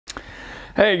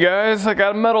Hey guys, I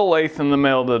got a metal lathe in the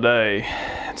mail today.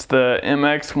 It's the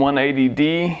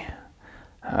MX180D.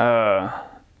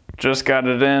 Just got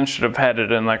it in, should have had it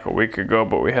in like a week ago,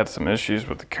 but we had some issues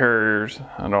with the carriers.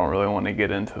 I don't really want to get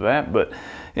into that, but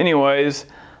anyways,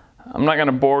 I'm not going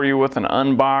to bore you with an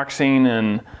unboxing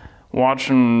and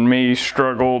watching me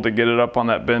struggle to get it up on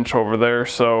that bench over there,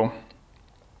 so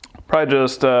probably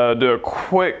just do a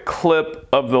quick clip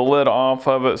of the lid off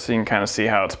of it so you can kind of see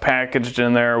how it's packaged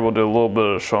in there. We'll do a little bit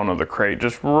of showing of the crate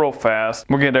just real fast.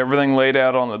 We'll get everything laid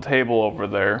out on the table over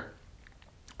there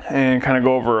and kind of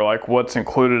go over like what's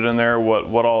included in there,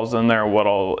 what all is in there, what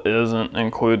all isn't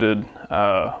included,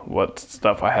 what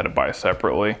stuff I had to buy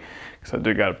separately, because I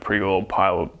do got a pretty little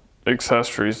pile of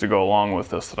accessories to go along with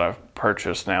this that I've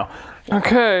purchased now.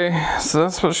 Okay, so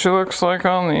that's what she looks like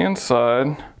on the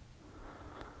inside.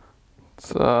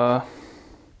 I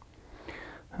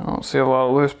don't see a lot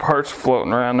of loose parts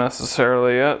floating around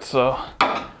necessarily yet, so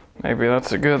maybe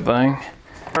that's a good thing.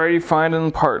 Already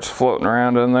finding parts floating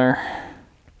around in there.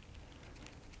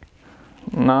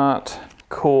 Not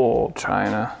cool,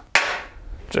 China.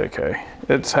 JK,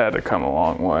 it's had to come a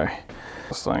long way.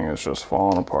 This thing is just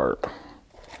falling apart.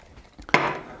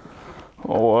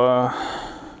 Well,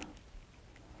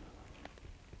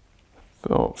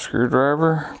 Phillips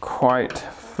screwdriver, quite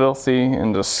filthy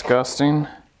and disgusting.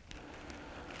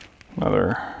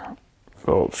 Another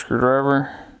Phillips screwdriver,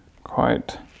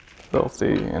 quite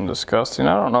filthy and disgusting.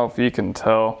 I don't know if you can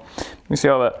tell. You see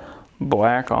all that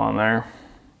black on there?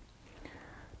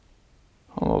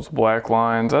 All those black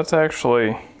lines, that's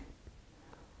actually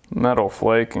metal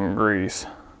flake and grease.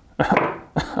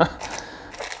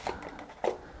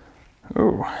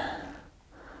 Ooh.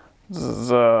 This is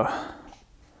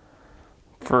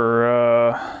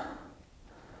for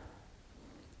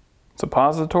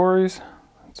suppositories,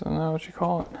 isn't that what you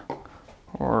call it?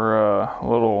 Or a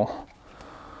little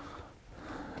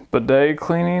bidet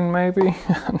cleaning maybe?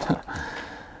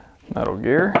 Metal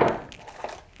gear.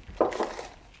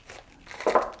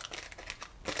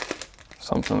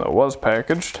 Something that was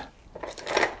packaged.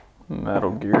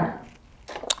 Metal gear.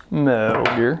 Metal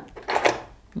gear.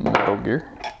 Metal gear.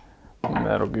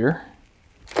 Metal gear.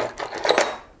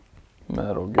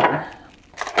 Metal gear.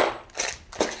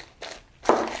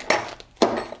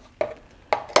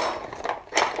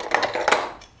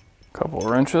 Couple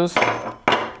wrenches.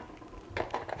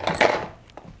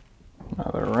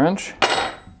 Another wrench.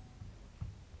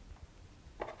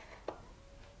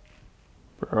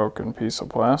 Broken piece of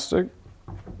plastic.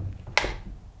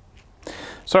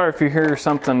 Sorry if you hear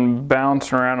something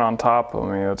bouncing around on top of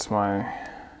me. It's my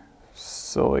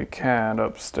silly cat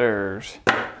upstairs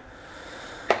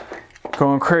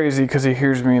going crazy because he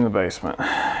hears me in the basement.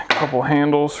 A couple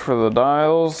handles for the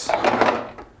dials.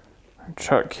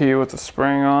 Chuck key with the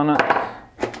spring on it.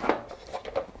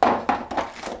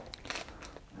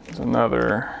 There's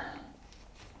another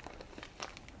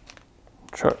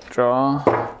chuck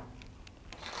jaw.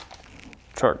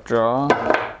 Chuck jaw.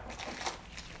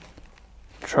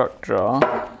 Chuck jaw.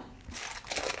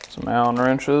 Some Allen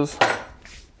wrenches.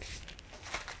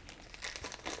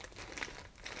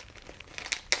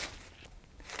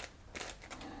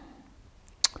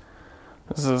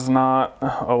 This is not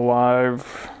a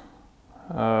live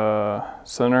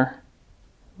center.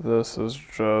 This is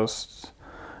just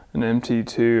an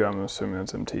MT2, I'm assuming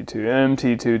it's MT2,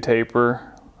 MT2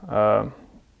 taper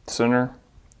center.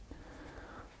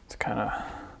 It's kind of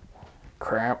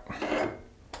crap. I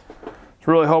was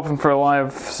really hoping for a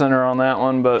live center on that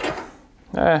one, but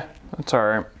that's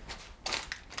alright.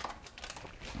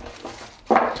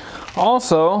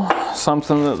 Also,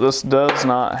 something that this does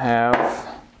not have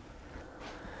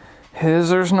is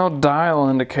there's no dial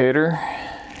indicator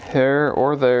here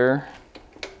or there.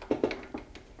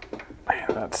 Man,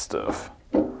 that stuff.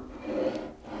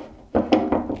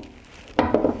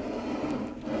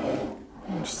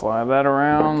 Just slide that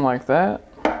around like that,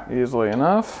 easily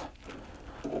enough.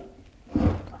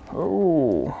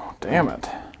 Oh, damn it.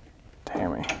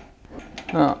 Tammy.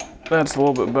 Oh, that's a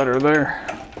little bit better there.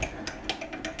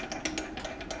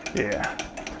 Yeah.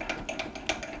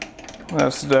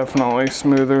 That's definitely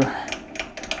smoother.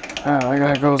 Ah,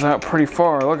 that goes out pretty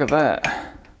far. Look at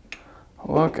that.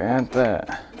 Look at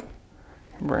that.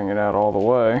 Bring it out all the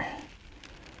way.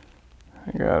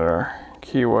 We got our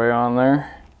keyway on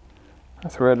there. A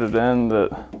threaded end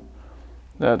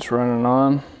that's running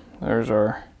on. There's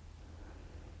our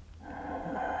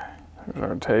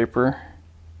taper.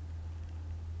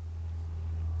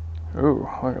 Ooh,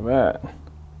 look at that.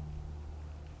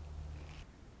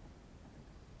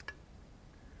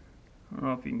 I don't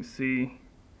know if you can see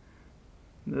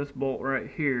this bolt right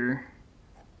here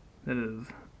that is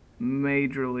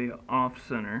majorly off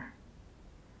center.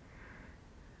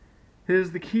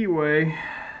 Here's the keyway,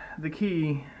 the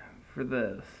key for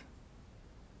this.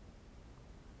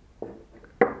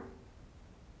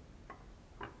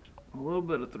 A little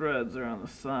bit of threads are on the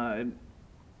side.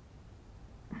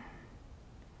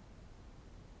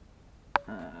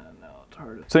 No, it's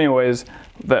hard. So anyways,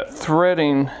 that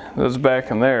threading that's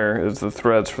back in there is the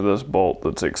threads for this bolt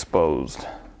that's exposed.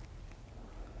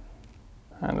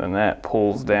 And then that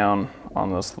pulls down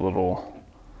on this little,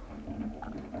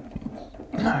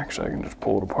 actually I can just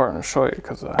pull it apart and show you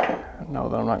because I know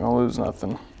that I'm not going to lose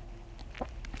nothing.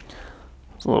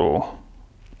 There's a little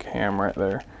cam right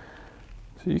there.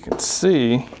 So you can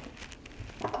see,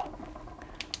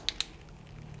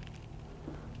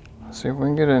 let's see if we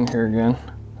can get in here again.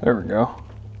 There we go.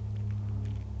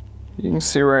 You can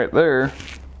see right there,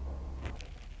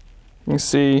 you can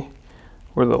see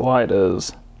where the light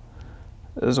is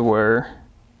where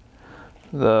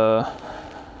the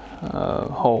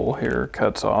hole here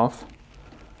cuts off.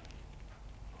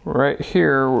 Right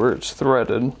here where it's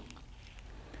threaded,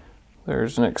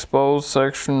 there's an exposed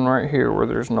section right here where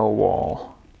there's no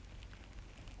wall.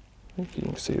 I think you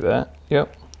can see that.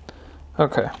 Yep.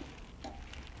 Okay.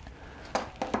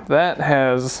 That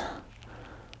has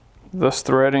this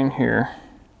threading here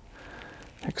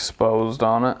exposed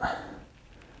on it,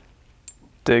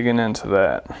 digging into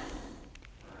that.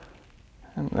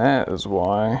 And that is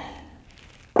why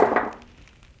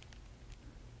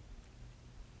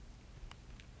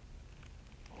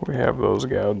we have those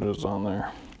gouges on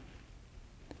there.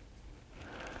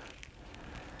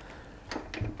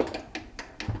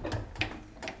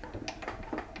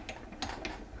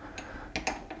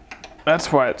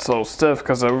 That's why it's so stiff,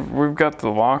 because we've got the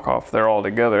lock off there all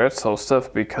together. It's so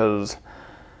stiff because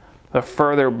the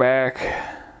further back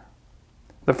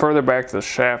the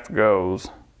shaft goes,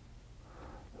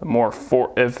 the more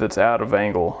if it's out of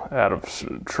angle, out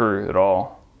of true at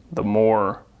all, the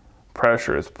more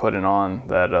pressure it's putting on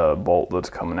that bolt that's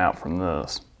coming out from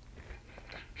this.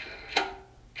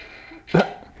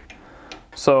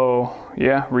 So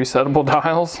yeah, resettable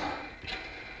dials.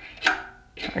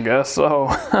 I guess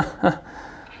so.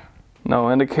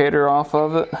 No indicator off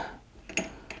of it.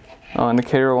 No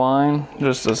indicator line,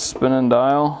 just a spinning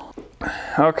dial.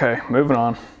 Okay, moving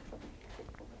on.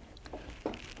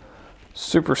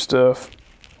 Super stiff.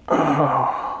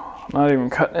 Oh, not even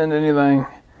cutting into anything.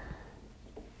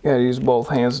 You gotta use both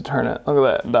hands to turn it. Look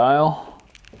at that dial.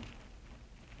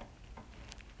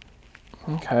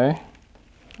 Okay,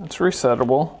 it's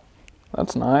resettable.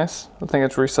 That's nice. I think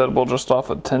it's resettable just off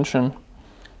of tension.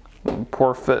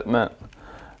 Poor fitment.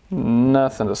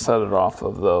 Nothing to set it off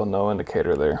of though, no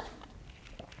indicator there.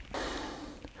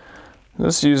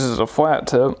 This uses a flat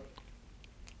tip.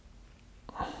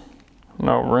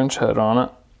 No wrench head on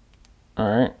it.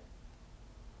 Alright.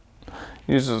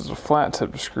 Uses a flat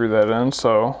tip to screw that in,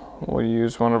 so we'll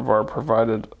use one of our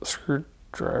provided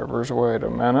screwdrivers. Wait a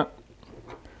minute.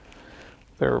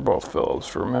 They were both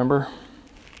Phillips, remember?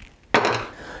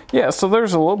 Yeah, so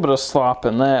there's a little bit of slop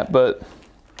in that, but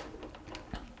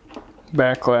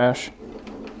backlash.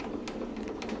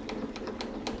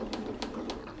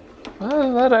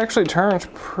 That actually turns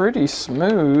pretty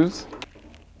smooth.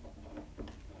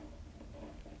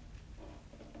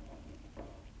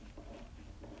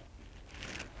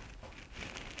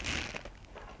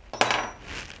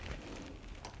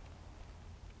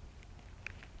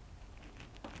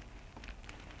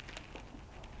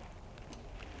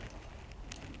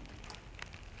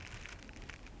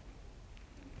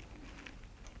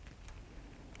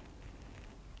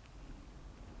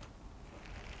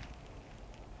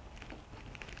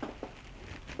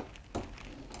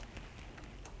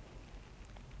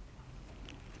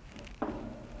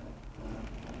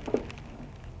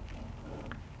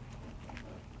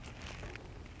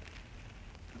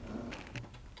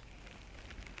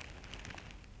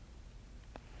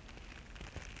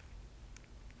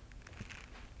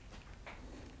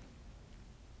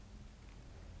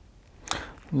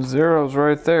 Zero's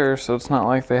right there, so it's not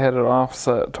like they had it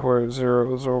offset to where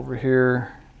zero's over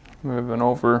here, moving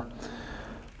over.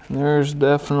 And there's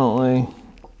definitely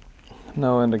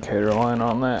no indicator line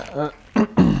on that.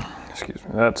 Excuse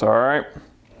me, that's all right.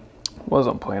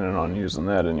 Wasn't planning on using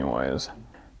that anyways.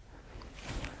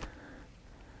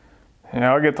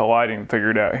 Yeah, I'll get the lighting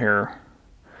figured out here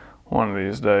one of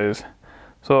these days.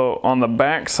 So on the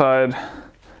back side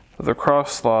of the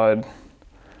cross slide,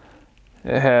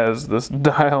 it has this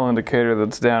dial indicator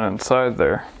that's down inside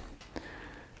there.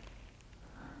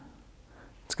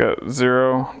 It's got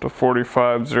 0 to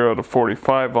 45, 0 to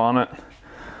 45 on it,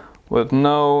 with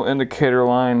no indicator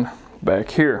line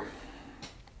back here.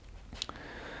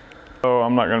 So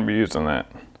I'm not going to be using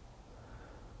that.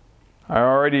 I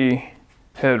already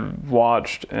had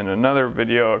watched in another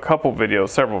video, several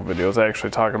videos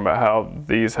actually, talking about how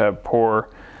these have poor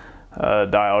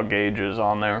dial gauges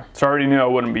on there. So I already knew I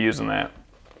wouldn't be using that.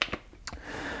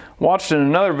 Watched in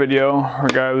another video where a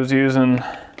guy was using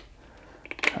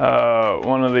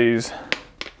one of these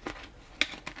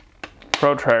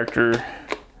protractor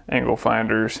angle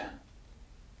finders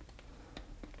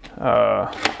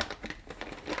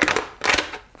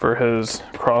for his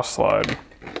cross slide.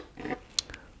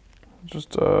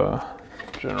 Just a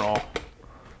general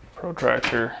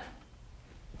protractor.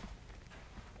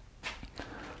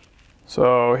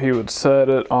 So he would set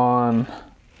it on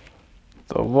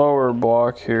the lower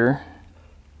block here.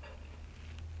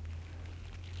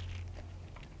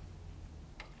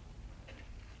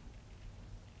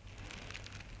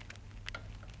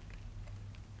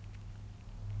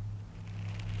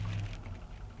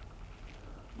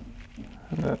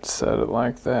 And then set it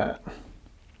like that.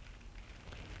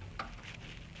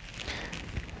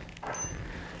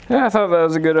 Yeah, I thought that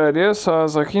was a good idea, so I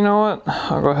was like, you know what?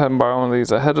 I'll go ahead and buy one of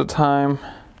these ahead of time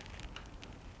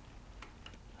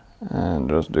and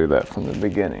just do that from the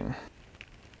beginning.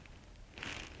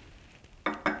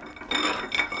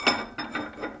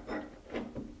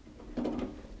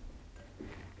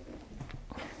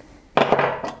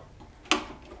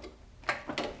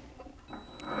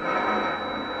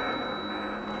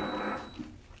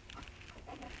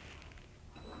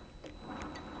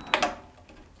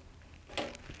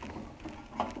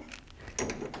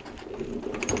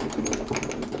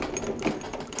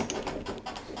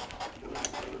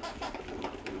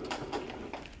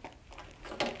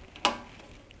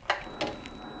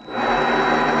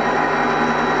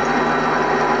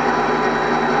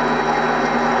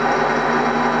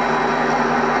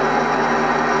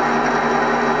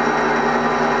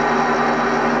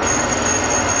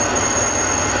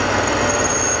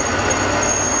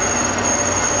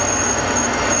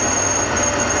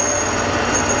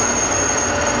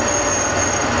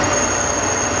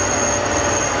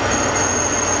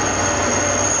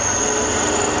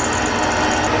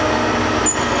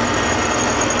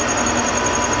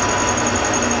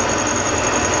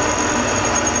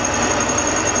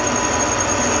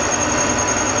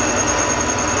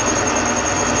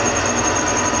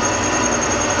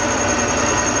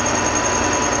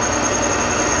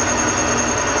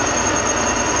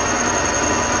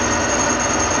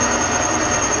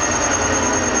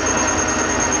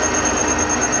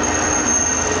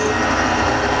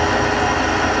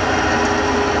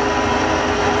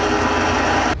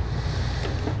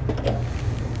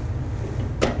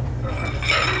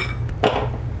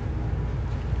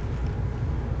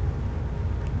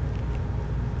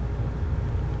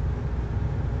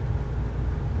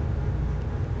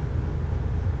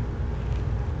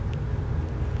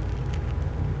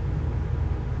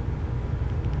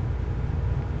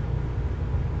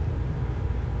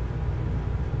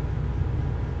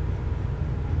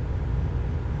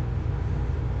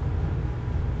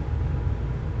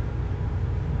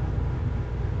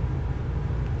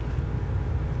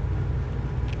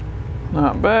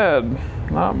 Not bad,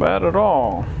 not bad at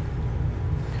all.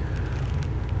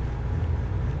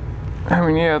 I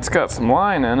mean, yeah, it's got some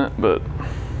line in it, but